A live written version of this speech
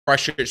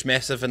Christchurch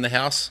massive in the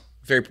house.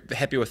 Very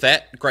happy with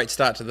that. Great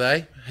start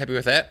today. Happy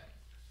with that.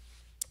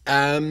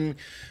 Um,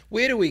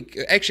 where do we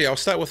actually? I'll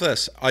start with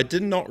this. I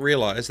did not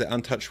realize that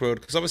Untouched World,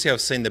 because obviously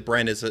I've seen the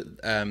brand as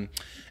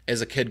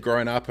a kid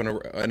growing up and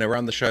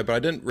around the show, but I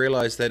didn't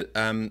realize that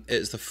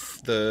it's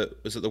the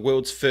was it the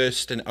world's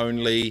first and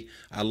only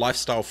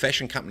lifestyle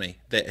fashion company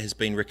that has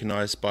been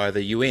recognised by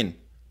the UN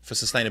for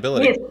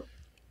sustainability. Yes,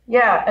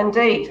 yeah,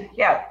 indeed.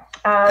 Yeah.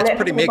 That's That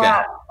pretty happened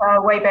mega.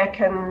 about way back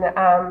in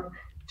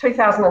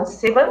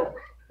 2007.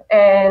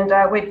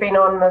 And we'd been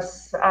on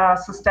this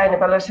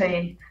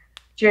sustainability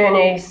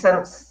journey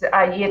since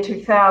year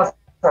 2000.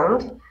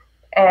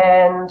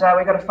 And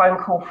we got a phone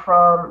call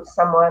from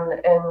someone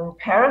in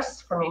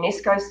Paris from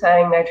UNESCO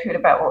saying they'd heard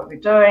about what we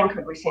were doing.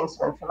 Could we send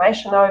some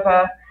information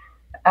over?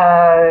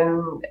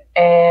 And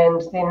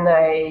then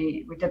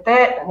we did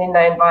that, and then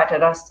they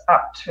invited us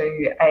up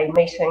to a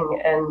meeting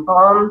in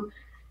Bonn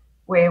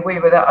where we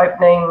were the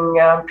opening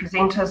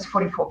presenters,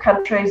 44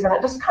 countries, and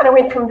it just kind of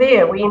went from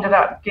there. We ended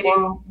up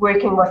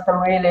working with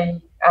them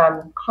really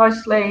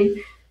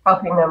closely,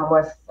 helping them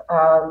with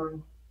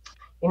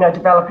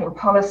developing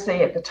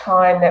policy at the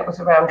time that was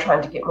around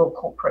trying to get more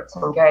corporates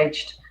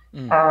engaged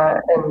in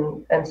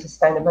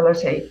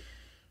sustainability.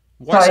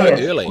 Why So so yes,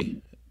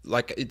 early?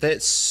 Like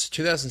that's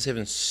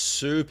 2007,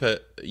 super.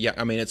 Yeah,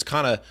 I mean it's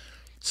kind of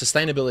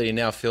sustainability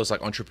now feels like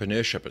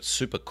entrepreneurship. It's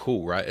super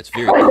cool, right? It's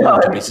very I cool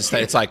to be know.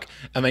 sustain. It's like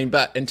I mean,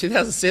 but in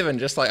 2007,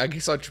 just like I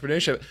guess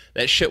entrepreneurship,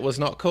 that shit was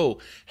not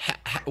cool.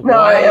 No,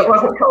 it Why?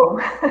 wasn't cool.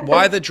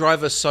 Why the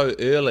driver so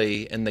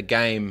early in the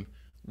game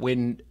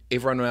when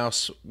everyone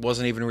else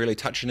wasn't even really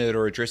touching it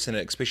or addressing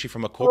it, especially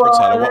from a corporate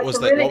side? Or Well, what that's was a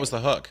the what really was the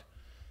hook?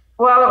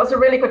 Well, it was a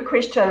really good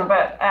question,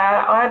 but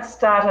I'd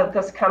started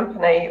this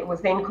company. It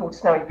was then called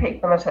Snowy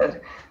Peak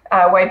Limited,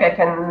 way back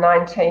in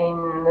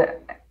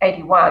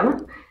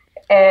 1981,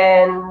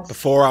 and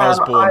Before I was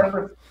I born.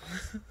 was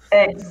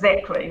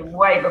exactly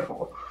way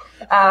before,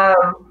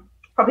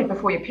 probably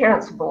before your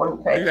parents were born,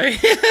 in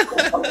fact.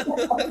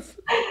 Okay.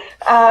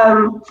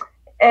 Um,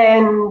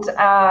 and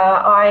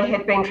I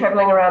had been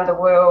traveling around the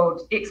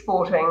world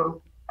exporting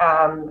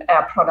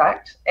our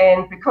product,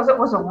 and because it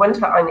was a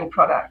winter-only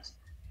product,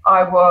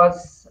 I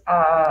was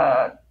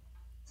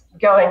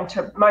going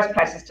to most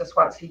places just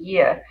once a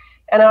year.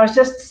 And I was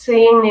just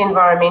seeing the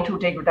environmental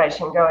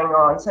degradation going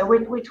on. So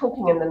we're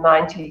talking in the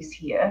 90s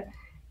here.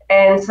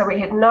 And so we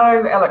had no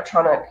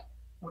electronic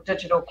or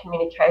digital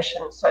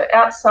communication. So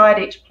outside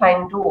each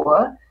plane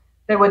door,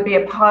 there would be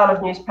a pile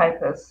of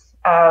newspapers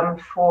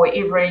for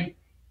every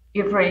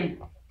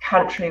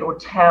country or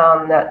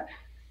town that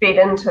fed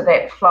into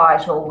that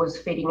flight or was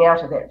feeding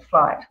out of that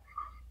flight.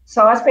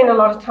 So I spent a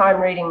lot of time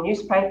reading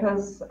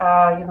newspapers,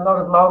 a lot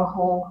of long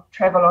haul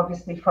travel,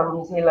 obviously from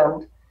New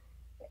Zealand.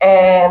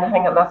 And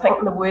I think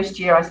in the worst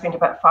year I spent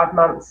about 5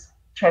 months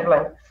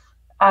traveling.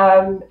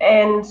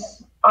 And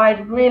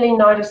I'd really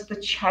noticed the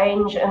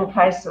change in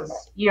places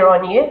year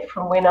on year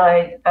from when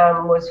I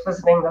was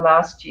visiting the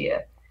last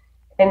year.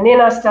 And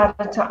then I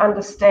started to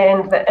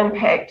understand the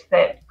impact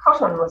that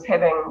cotton was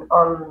having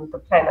on the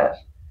planet.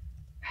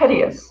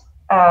 Hideous,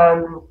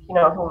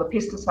 with all the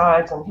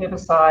pesticides and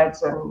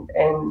herbicides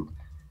and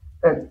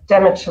the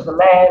damage to the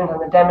land and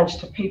the damage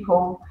to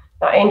people.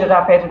 I ended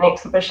up at an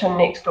exhibition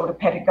next door to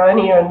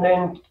Patagonia and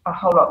learned a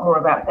whole lot more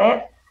about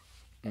that.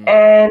 Mm.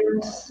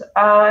 And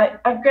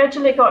I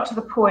gradually got to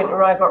the point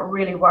where I got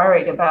really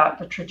worried about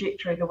the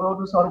trajectory the world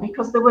was on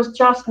because there was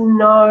just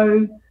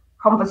no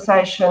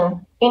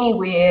conversation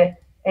anywhere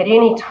at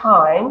any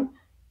time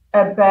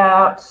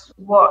about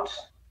what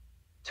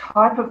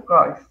type of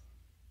growth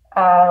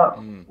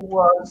Mm.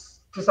 was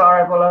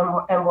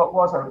desirable and what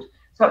wasn't.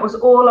 So it was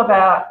all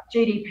about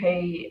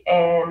GDP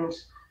and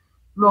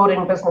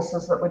lauding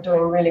businesses that were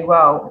doing really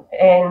well.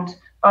 And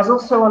I was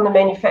also on the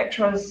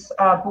manufacturers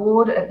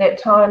board at that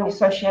time, the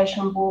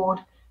association board,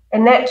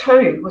 and that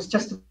too was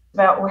just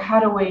about, well,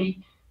 how do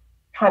we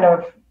kind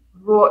of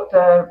wrought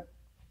the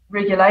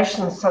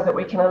regulations so that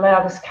we can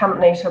allow this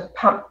company to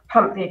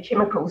pump their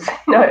chemicals,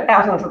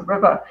 out into the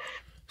river.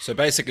 So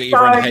basically,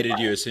 everyone So hated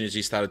you as soon as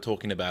you started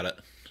talking about it.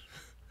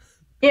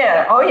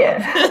 yeah, oh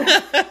yeah.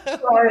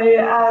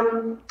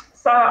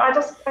 So I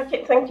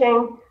kept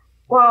thinking,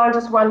 well, I'm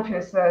just one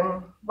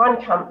person,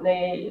 one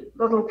company,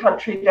 little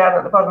country down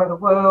at the bottom of the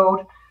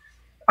world.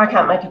 I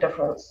can't make a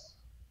difference.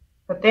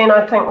 But then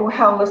I think, well,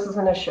 hell, this is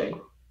an issue.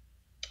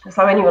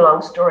 So anyway,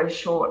 long story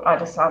short, I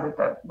decided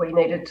that we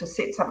needed to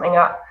set something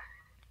up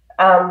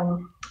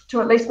to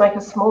at least make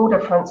a small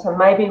difference, and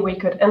maybe we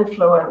could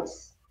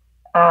influence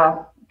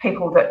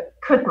people that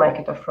could make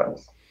a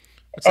difference.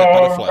 It's that And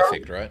butterfly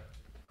effect, right?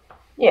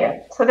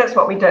 yeah, so that's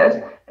what we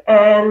did.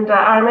 And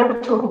I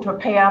remember talking to a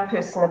PR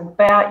person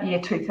about year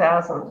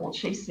 2000, and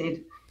she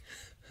said,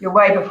 "You're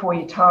way before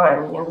your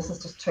time. This is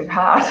just too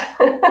hard."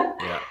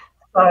 Yeah.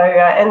 So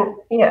and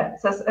yeah,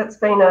 so it's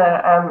been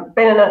an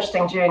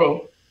interesting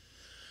journey.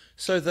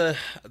 So the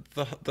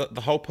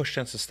whole push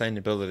down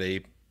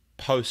sustainability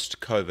post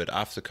COVID,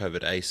 after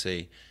COVID,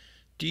 AC.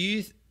 Do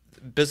you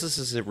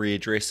businesses are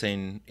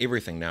readdressing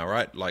everything now,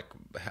 right? Like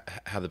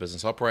how the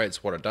business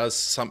operates, what it does.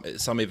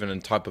 Some even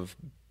in type of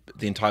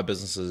the entire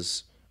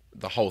businesses,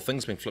 the whole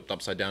thing's been flipped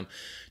upside down.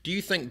 Do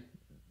you think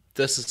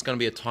this is going to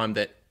be a time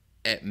that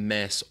at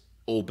mass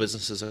all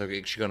businesses are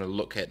actually going to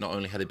look at not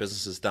only how their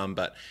business is done,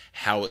 but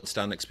how it's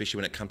done, especially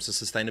when it comes to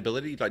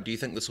sustainability? Like, do you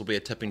think this will be a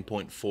tipping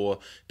point for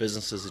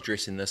businesses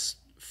addressing this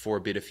for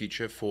a better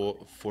future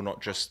for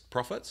not just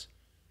profits?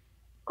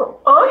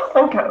 I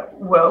think it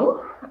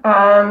will.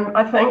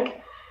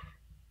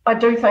 I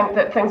do think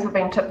that things have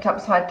been tipped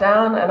upside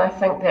down, and I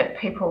think that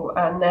people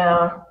are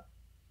now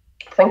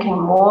thinking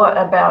more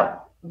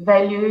about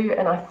value.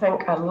 And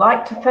I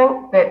like to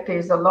think that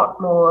there's a lot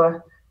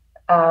more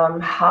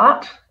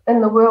heart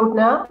in the world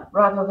now,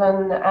 rather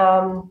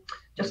than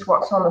just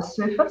what's on the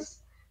surface.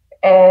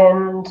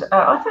 And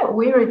I think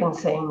we're even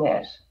seeing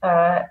that,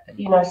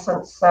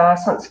 since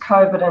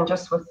COVID, and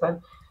just with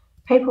the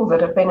people that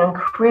have been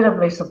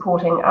incredibly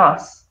supporting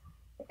us.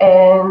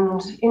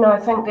 And, I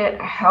think that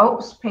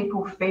helps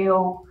people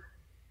feel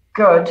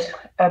good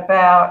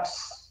about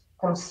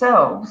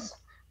themselves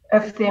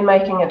if they're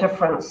making a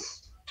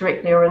difference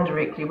directly or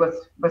indirectly with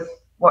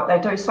what they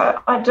do.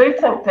 So I do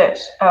think that,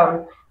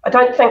 I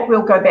don't think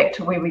we'll go back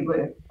to where we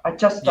were. I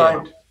just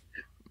don't.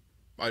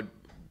 I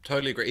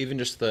totally agree. Even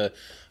just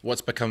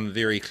what's become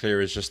very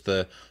clear is just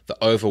the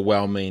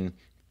overwhelming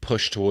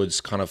push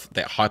towards kind of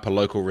that hyper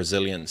local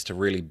resilience to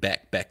really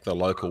back the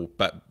local,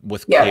 but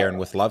with care and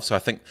with love. So I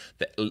think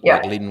that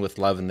leading with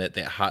love and that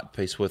heart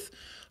piece with,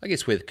 I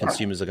guess, where the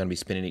consumers are going to be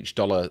spending each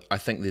dollar. I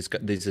think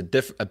there's a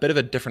bit of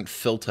a different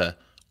filter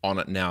on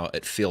it now.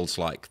 It feels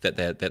like that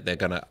they're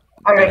going to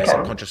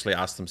subconsciously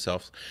ask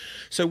themselves.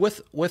 So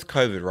with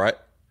COVID, right?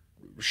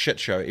 Shit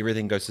show.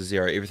 Everything goes to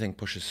zero. Everything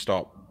pushes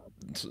stop.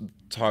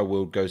 Entire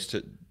world goes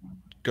to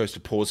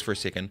pause for a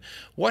second.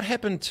 What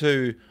happened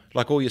to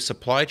like all your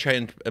supply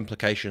chain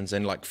implications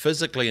and like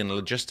physically and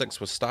logistics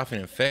with staffing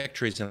in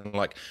factories, and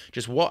like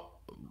just what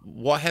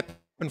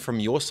happened from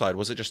your side?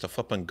 Was it just a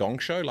flipping gong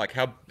show? Like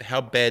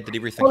how bad did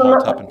everything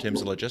hold up in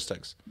terms of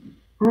logistics?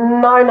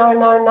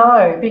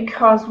 No,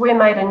 because we're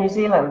made in New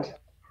Zealand,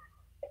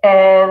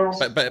 and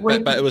but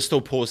it was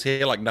still paused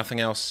here. Like nothing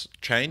else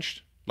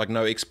changed. Like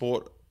no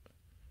export.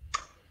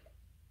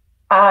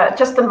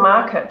 Just the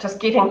market, just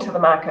getting to the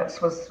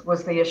markets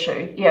was the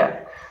issue.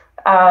 Yeah,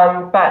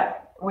 but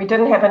we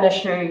didn't have an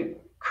issue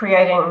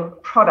creating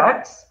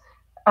products.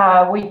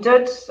 We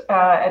did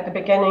at the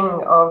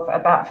beginning of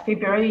about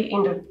February,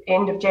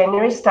 end of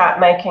January,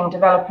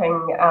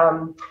 developing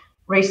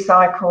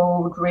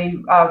washable,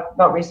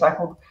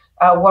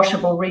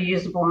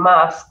 reusable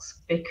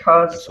masks,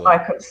 because I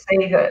could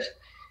see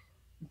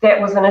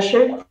that was an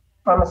issue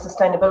from a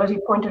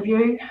sustainability point of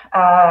view,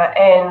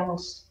 and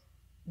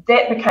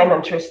that became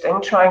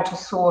interesting. Trying to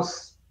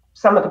source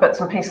some of the bits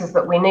and pieces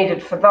that we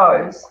needed for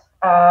those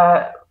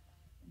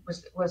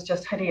was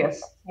just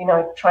hideous.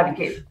 Trying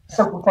to get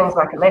simple things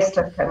like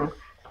elastic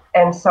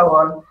and so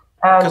on.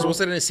 Because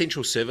was it an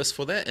essential service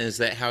for that? And is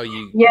that how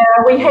you? Yeah,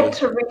 we had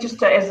to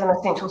register as an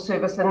essential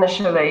service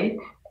initially,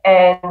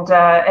 and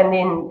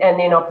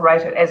then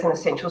operate it as an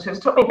essential service.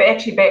 It took me back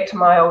to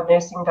my old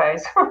nursing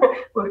days,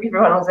 where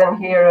everyone was in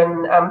here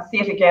in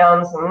theatre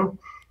gowns and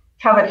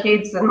covered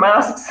heads and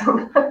masks.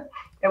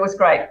 It was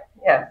great.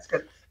 Yeah, it's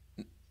good.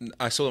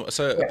 I saw.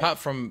 So apart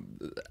from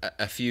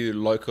a few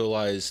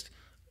localized,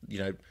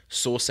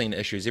 sourcing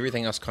issues,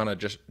 everything else kind of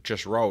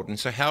just rolled. And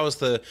so how is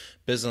the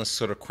business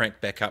sort of cranked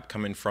back up,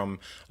 coming from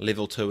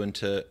level 2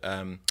 into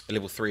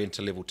level 3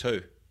 into level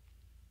 2?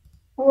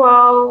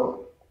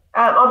 Well,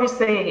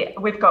 obviously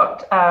we've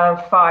got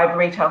 5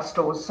 retail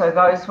stores, so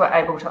those were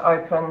able to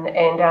open,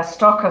 and our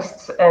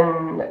stockists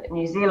in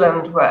New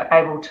Zealand were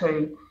able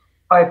to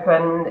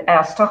open.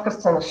 Our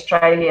stockists in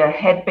Australia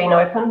had been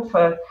open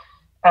for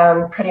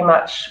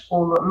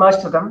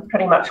most of them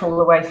pretty much all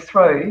the way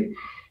through.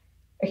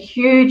 A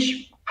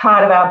huge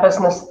part of our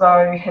business,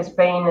 though, has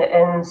been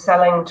in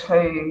selling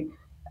to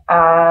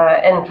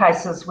in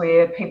places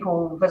where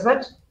people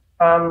visit,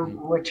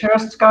 where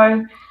tourists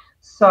go.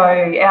 So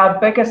our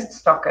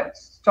biggest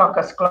stockists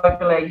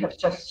globally have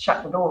just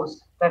shut the doors.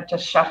 They've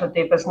just shuttered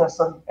their business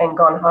and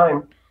gone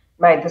home,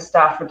 made the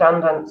staff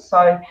redundant.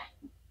 So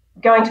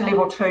going to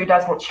level 2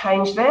 doesn't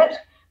change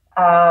that.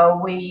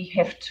 We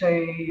have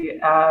to,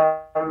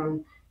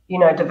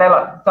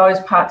 develop those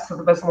parts of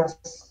the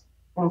business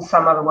in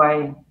some other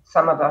way,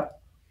 some other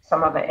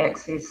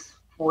access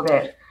for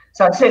that.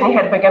 So it certainly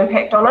had a big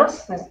impact on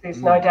us.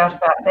 There's no doubt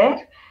about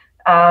that.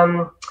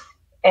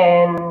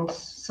 And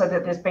so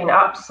that there's been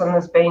ups and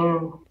there's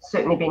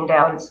certainly been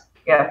downs.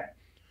 Yeah.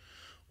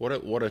 What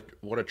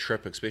a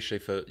trip, especially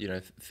for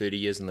 30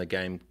 years in the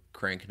game,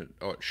 cranking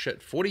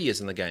it. 40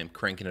 years in the game,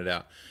 cranking it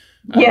out.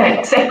 Yeah,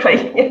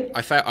 exactly.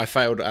 I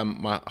failed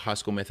my high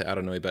school math out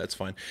of Nui, but it's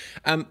fine.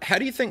 How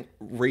do you think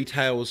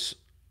retail's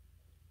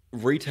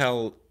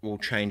retail will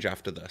change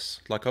after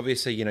this? Like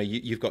obviously,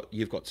 you've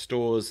got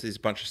stores. There's a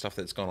bunch of stuff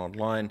that's gone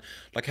online.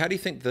 Like, how do you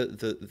think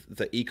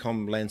the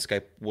e-com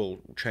landscape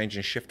will change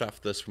and shift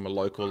after this from a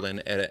local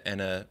and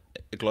a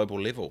global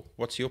level?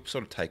 What's your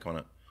sort of take on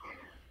it?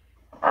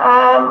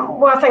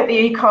 Well, I think the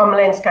e-com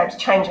landscape's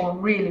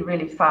changing really,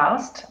 really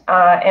fast,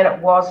 and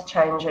it was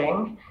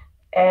changing,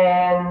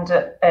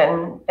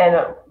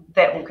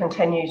 that will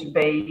continue to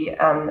be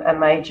a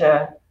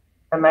major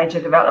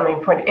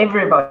development point.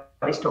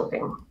 Everybody's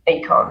talking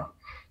e-com,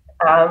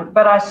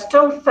 but I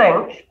still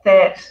think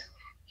that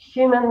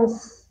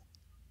humans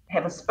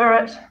have a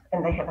spirit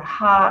and they have a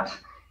heart,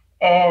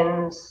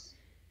 and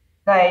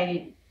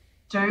they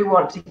do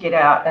want to get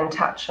out and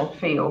touch and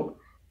feel.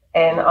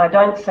 And I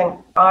don't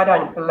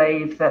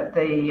believe that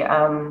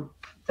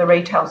the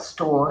retail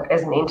store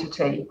as an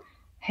entity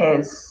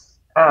has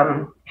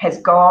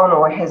gone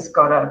or has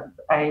got a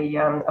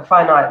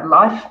finite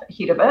life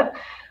ahead of it.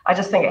 I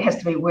just think it has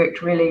to be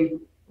worked really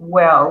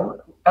well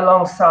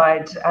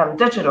alongside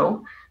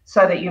digital,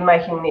 so that you're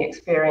making the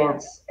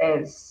experience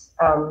as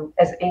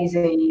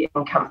easy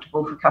and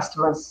comfortable for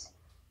customers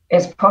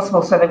as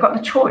possible. So they've got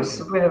the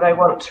choice of whether they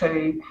want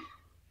to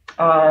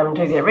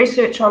do their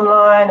research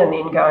online and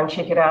then go and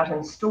check it out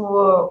in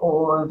store,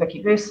 or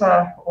vice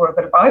versa, or a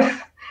bit of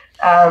both.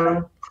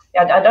 I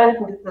don't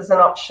think that there's an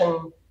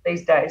option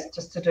these days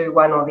just to do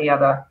one or the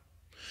other.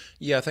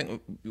 Yeah, I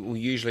think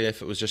usually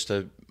if it was just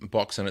a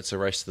box and it's a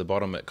race to the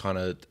bottom, it kind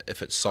of,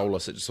 if it's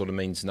soulless, it sort of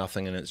means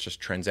nothing and it's just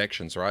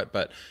transactions, right?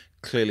 But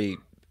clearly,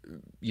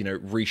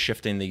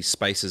 reshifting these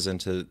spaces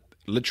into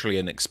literally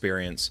an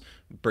experience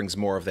brings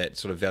more of that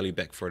sort of value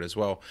back for it as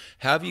well.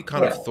 How have you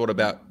kind of thought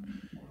about,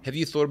 have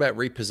you thought about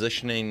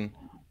repositioning?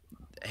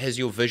 Has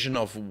your vision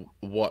of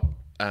what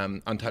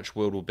Untouched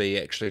World will be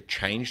actually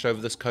changed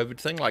over this COVID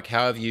thing? Like,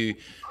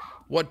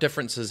 what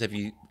differences have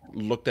you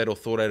looked at or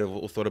thought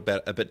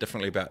about a bit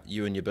differently about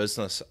you and your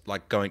business,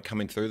 like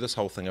coming through this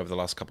whole thing over the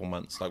last couple of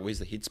months? Like, where's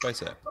the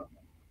headspace at?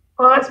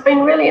 Well, it's been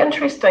really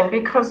interesting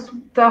because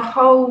the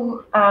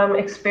whole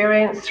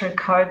experience through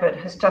COVID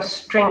has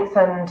just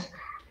strengthened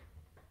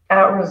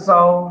our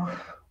resolve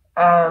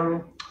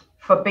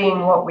for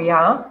being what we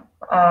are.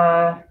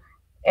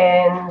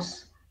 And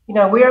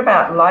we're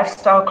about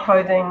lifestyle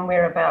clothing.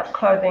 We're about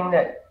clothing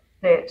that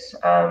is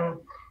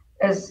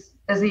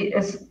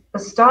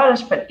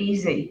stylish but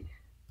easy.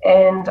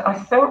 And I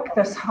think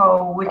this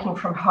whole working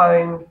from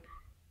home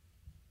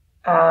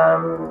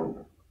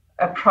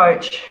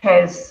approach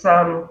has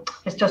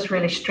just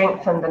really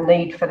strengthened the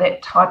need for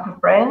that type of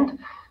brand.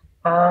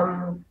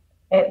 At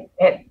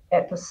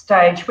this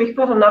stage, we've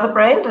got another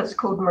brand. It's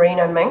called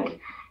Merino Mink,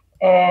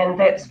 and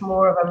that's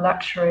more of a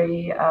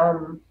luxury.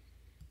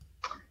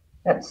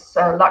 It's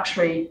a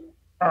luxury.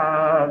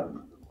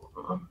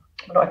 What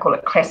do I call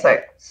it?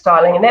 Classic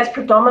styling, and that's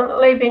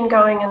predominantly been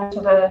going into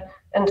the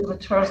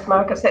tourist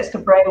markets. That's the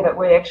brand that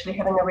we're actually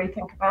having a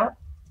rethink about.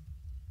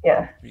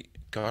 Yeah.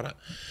 Got it.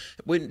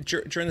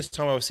 During this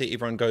time, obviously,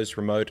 everyone goes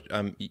remote.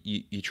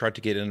 You tried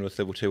to get in with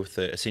level 2 with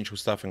the essential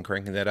stuff and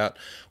cranking that out.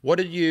 What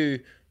did you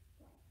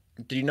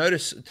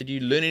notice? Did you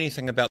learn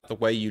anything about the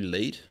way you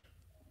lead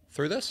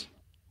through this?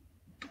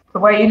 The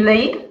way you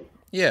lead?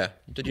 Yeah.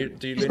 Did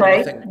you learn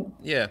anything?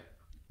 Yeah.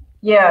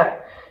 Yeah.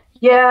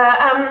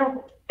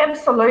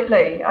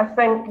 Absolutely. I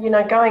think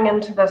going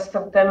into this,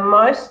 the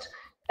most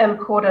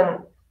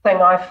important thing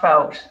I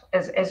felt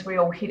as we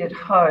all headed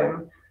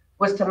home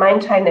was to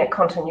maintain that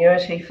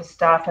continuity for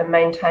staff and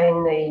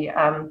maintain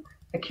the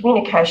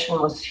communication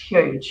was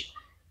huge.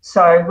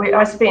 So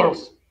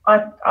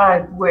I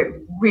worked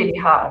really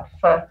hard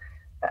for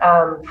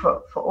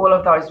all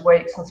of those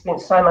weeks and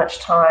spent so much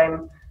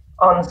time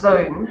on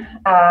Zoom.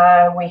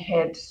 We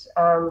had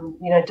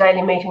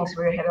daily meetings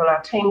where we had all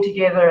our team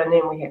together, and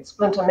then we had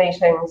splinter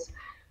meetings,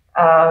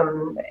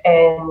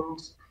 and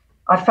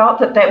I felt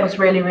that was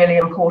really, really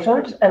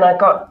important. And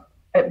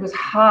it was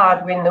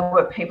hard when there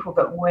were people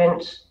that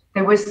weren't.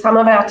 There was some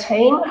of our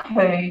team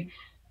who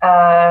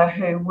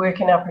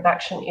work in our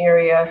production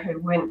area who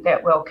weren't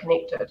that well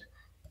connected,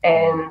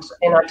 and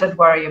I did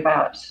worry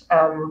about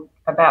them.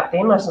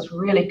 I was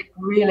really,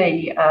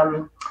 really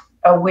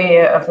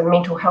aware of the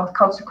mental health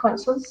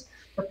consequences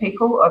for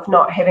people of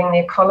not having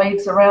their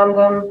colleagues around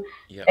them,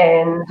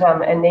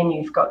 and then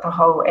you've got the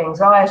whole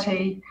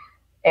anxiety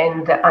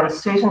and the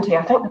uncertainty.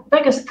 I think the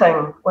biggest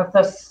thing with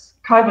this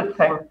COVID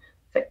thing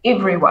for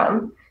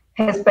everyone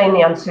has been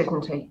the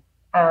uncertainty.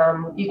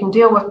 You can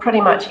deal with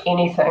pretty much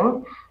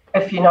anything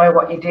if you know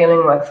what you're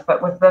dealing with,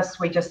 but with this,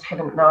 we just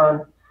haven't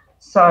known.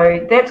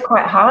 So that's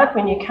quite hard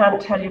when you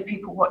can't tell your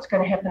people what's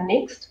going to happen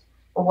next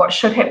or what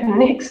should happen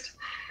next.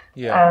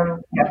 Yeah.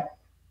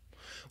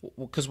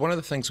 Because one of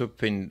the things we've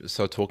been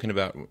talking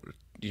about,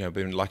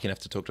 been lucky enough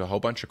to talk to a whole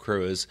bunch of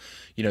crew is,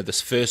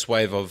 this first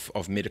wave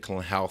of medical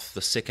and health,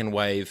 the second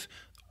wave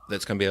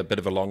that's going to be a bit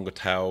of a longer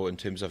tail in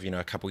terms of,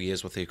 a couple of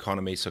years with the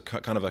economy, so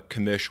kind of a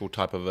commercial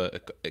type of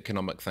a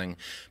economic thing.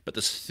 But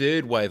this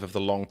third wave of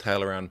the long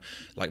tail around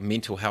like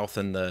mental health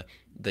and the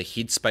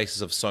head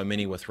spaces of so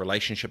many with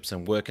relationships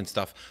and work and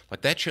stuff,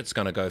 like that shit's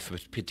going to go for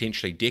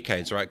potentially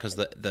decades, right? Because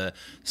the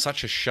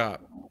such a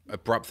sharp,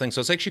 abrupt thing.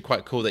 So it's actually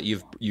quite cool that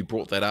you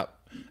brought that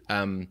up,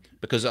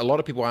 because a lot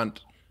of people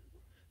aren't,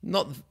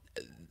 not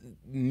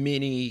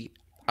many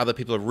other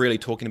people are really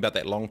talking about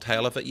that long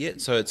tail of it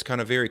yet. So it's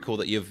kind of very cool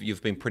that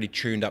you've been pretty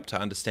tuned up to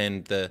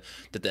understand that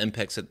the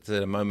impacts that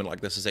a moment like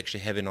this is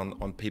actually having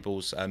on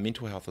people's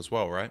mental health as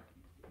well, right?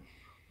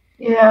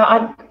 Yeah,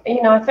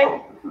 I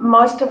think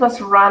most of us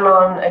run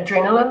on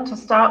adrenaline to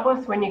start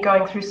with when you're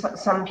going through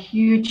some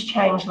huge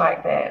change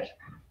like that.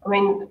 I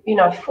mean,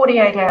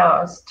 48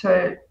 hours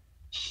to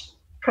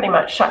pretty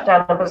much shut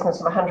down a business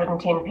of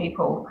 110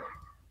 people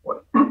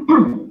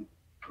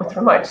with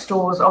remote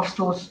stores, off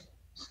stores,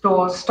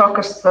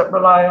 stockists that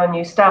rely on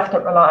you, staff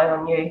that rely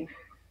on you.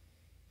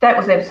 That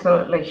was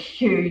absolutely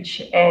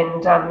huge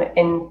and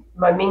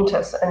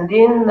momentous. And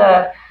then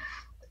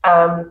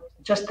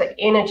just the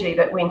energy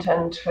that went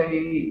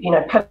into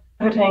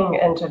pivoting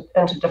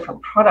into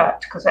different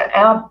product, because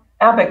our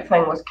big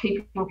thing was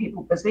keeping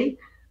people busy.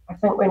 I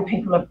think when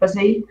people are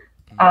busy,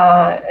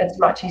 it's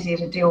much easier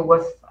to deal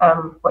with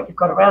what you've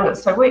got around it.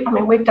 So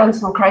we've done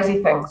some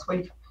crazy things.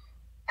 We've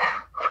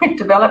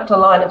developed a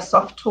line of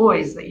soft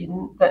toys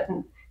that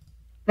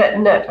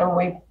knit, and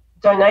we've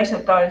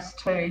donated those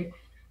to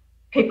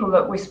people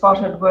that we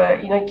spotted were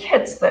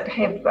kids that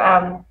have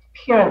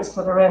parents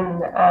that are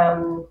in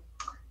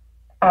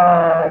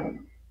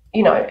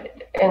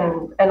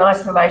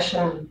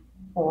isolation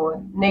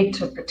or need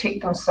to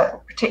protect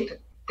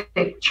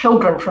their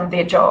children from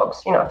their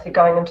jobs, if they're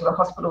going into the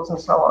hospitals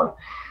and so on.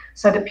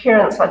 So the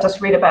parents, I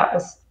just read about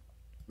this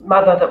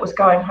mother that was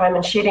going home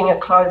and shedding her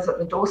clothes at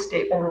the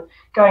doorstep and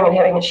going and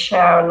having a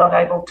shower and not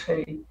able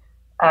to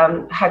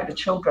hug the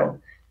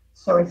children.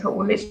 So we thought,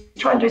 well, let's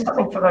try and do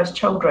something for those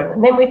children.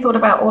 And then we thought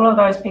about all of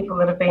those people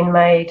that have been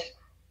made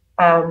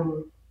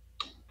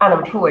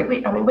unemployed.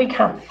 We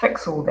can't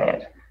fix all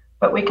that,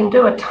 but we can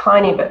do a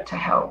tiny bit to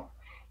help.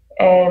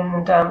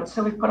 And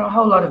so we've put a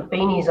whole lot of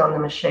beanies on the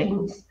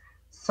machines,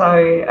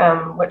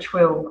 so which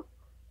we'll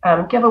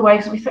give away,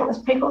 because we think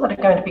there's people that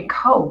are going to be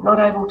cold, not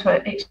able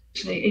to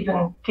actually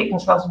even keep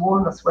themselves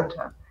warm this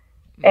winter.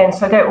 And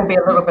so that will be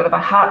a little bit of a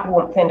heart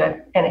warmth and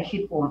a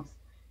head warmth.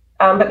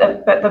 But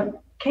the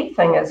key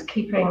thing is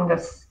keeping the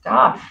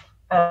staff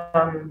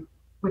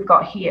we've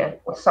got here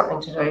with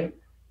something to do.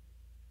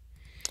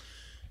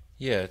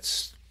 Yeah,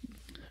 it's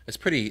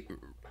pretty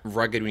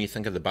rugged when you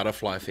think of the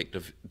butterfly effect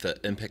of the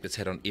impact it's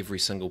had on every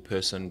single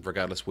person,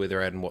 regardless where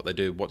they're at and what they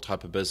do, what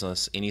type of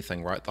business,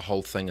 anything, right? The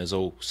whole thing is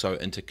all so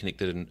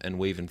interconnected and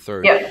weaving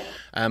through. Yeah.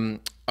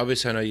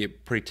 Obviously, I know you're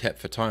pretty tapped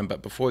for time,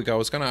 but before we go, I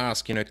was going to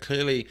ask,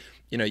 clearly,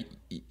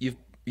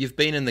 you've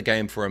been in the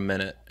game for a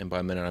minute, and by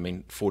a minute I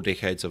mean 4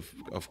 decades of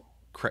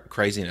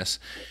craziness.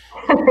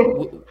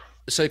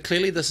 So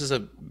clearly this is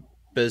a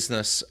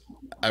business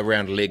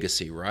around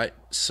legacy, right?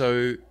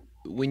 So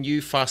when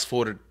you fast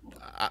forward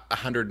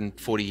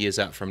 140 years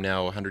out from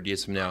now, or 100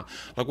 years from now,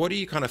 like what do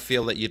you kind of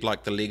feel that you'd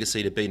like the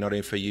legacy to be, not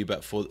only for you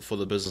but for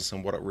the business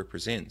and what it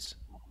represents?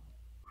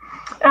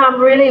 I'd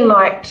really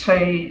like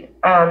to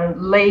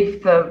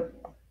leave the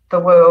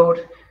world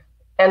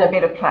in a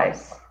better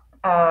place,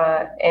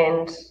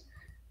 and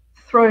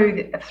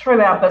through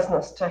our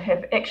business to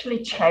have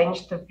actually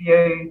changed the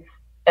view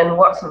in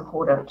what's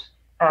important,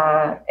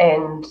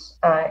 and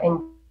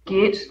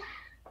get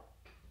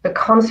the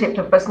concept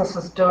of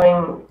businesses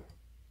doing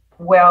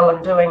well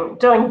and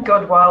doing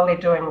good while they're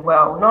doing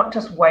well, not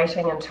just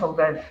waiting until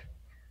they've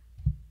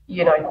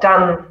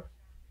done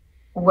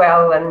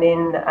well and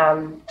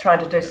then trying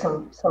to do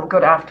some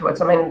good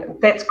afterwards. I mean,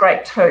 that's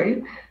great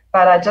too,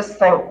 but I just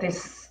think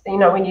this,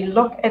 when you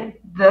look at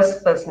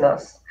this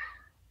business,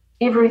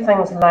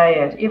 everything's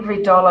layered.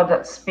 Every dollar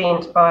that's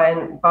spent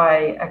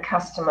by a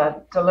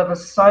customer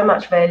delivers so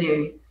much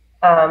value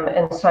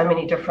in so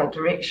many different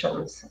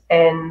directions,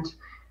 and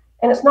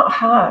it's not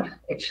hard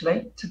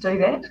actually to do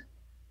that.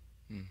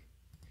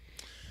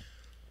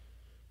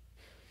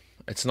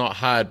 It's not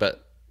hard,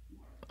 but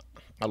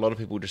a lot of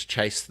people just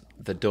chase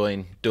the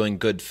doing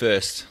good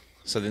first,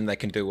 so then they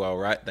can do well,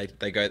 right?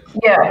 They go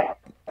yeah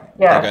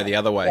they go the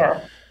other way.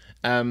 yeah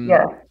Um,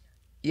 yeah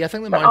yeah, I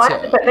think the but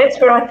mindset. but that's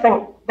where I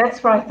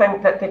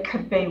think that there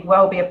could be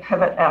a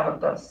pivot out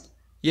of this.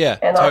 Yeah,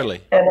 And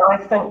totally. I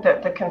think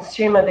that the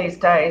consumer these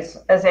days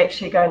is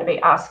actually going to be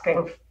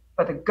asking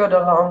for the good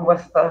along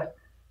with the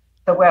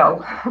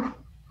well.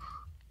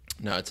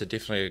 No, it's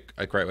definitely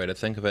a great way to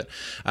think of it.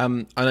 I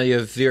know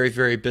you're very,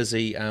 very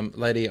busy,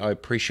 lady. I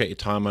appreciate your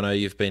time. I know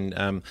you've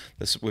been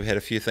we've had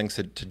a few things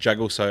to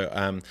juggle,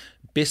 so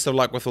best of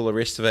luck with all the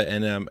rest of it.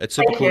 And it's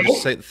super Thank cool to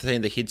you. see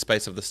the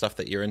headspace of the stuff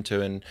that you're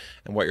into and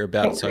what you're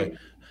about. Thank So, you.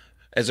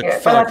 as a Yeah,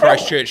 but fellow I think,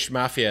 Christchurch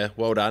Mafia,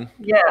 well done.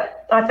 yeah,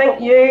 I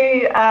think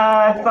you,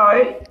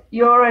 though,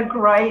 you're a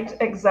great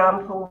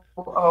example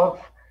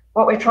of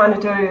what we're trying to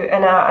do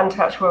in our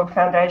Untouched World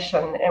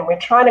Foundation, and we're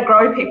trying to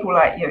grow people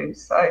like you.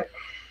 So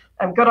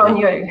good on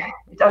Well, you.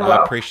 You've done I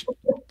well.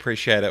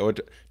 appreciate it. Or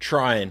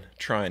trying.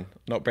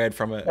 Not bad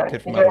from a No,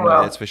 kid from you're doing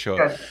Motherwell, that's well. for sure.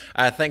 Good.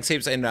 Thanks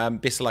heaps,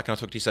 and best of luck, and I'll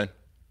talk to you soon.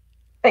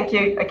 Thank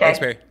you. Thanks, Okay.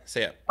 Peri.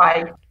 See ya.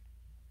 Bye.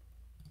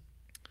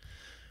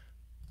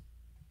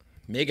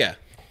 Mega.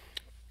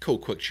 Cool,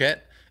 quick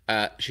chat.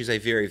 She's a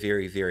very,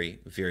 very, very,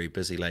 very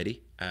busy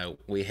lady.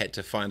 We had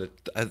to find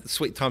a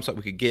sweet time slot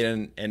we could get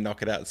in and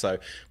knock it out. So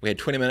we had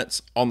 20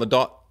 minutes on the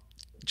dot,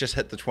 just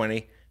hit the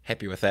 20.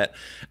 Happy with that.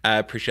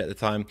 Appreciate the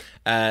time.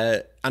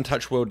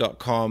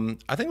 Untouchedworld.com.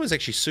 I think it was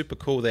actually super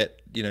cool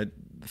that,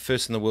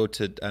 first in the world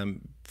to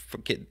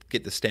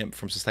get the stamp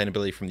from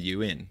sustainability from the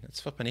UN. It's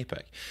flipping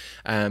epic.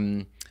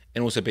 And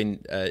also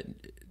been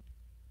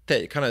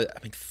that kind of,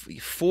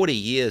 40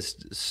 years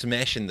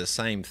smashing the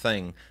same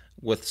thing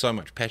with so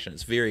much passion.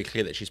 It's very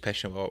clear that she's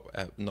passionate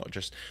about not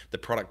just the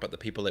product, but the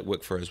people that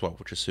work for her as well,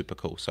 which is super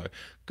cool. So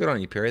good on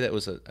you, Peri. That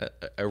was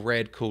a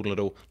rad, cool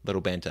little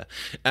banter.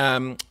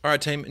 All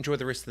right, team, enjoy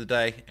the rest of the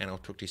day, and I'll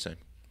talk to you soon.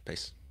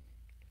 Peace.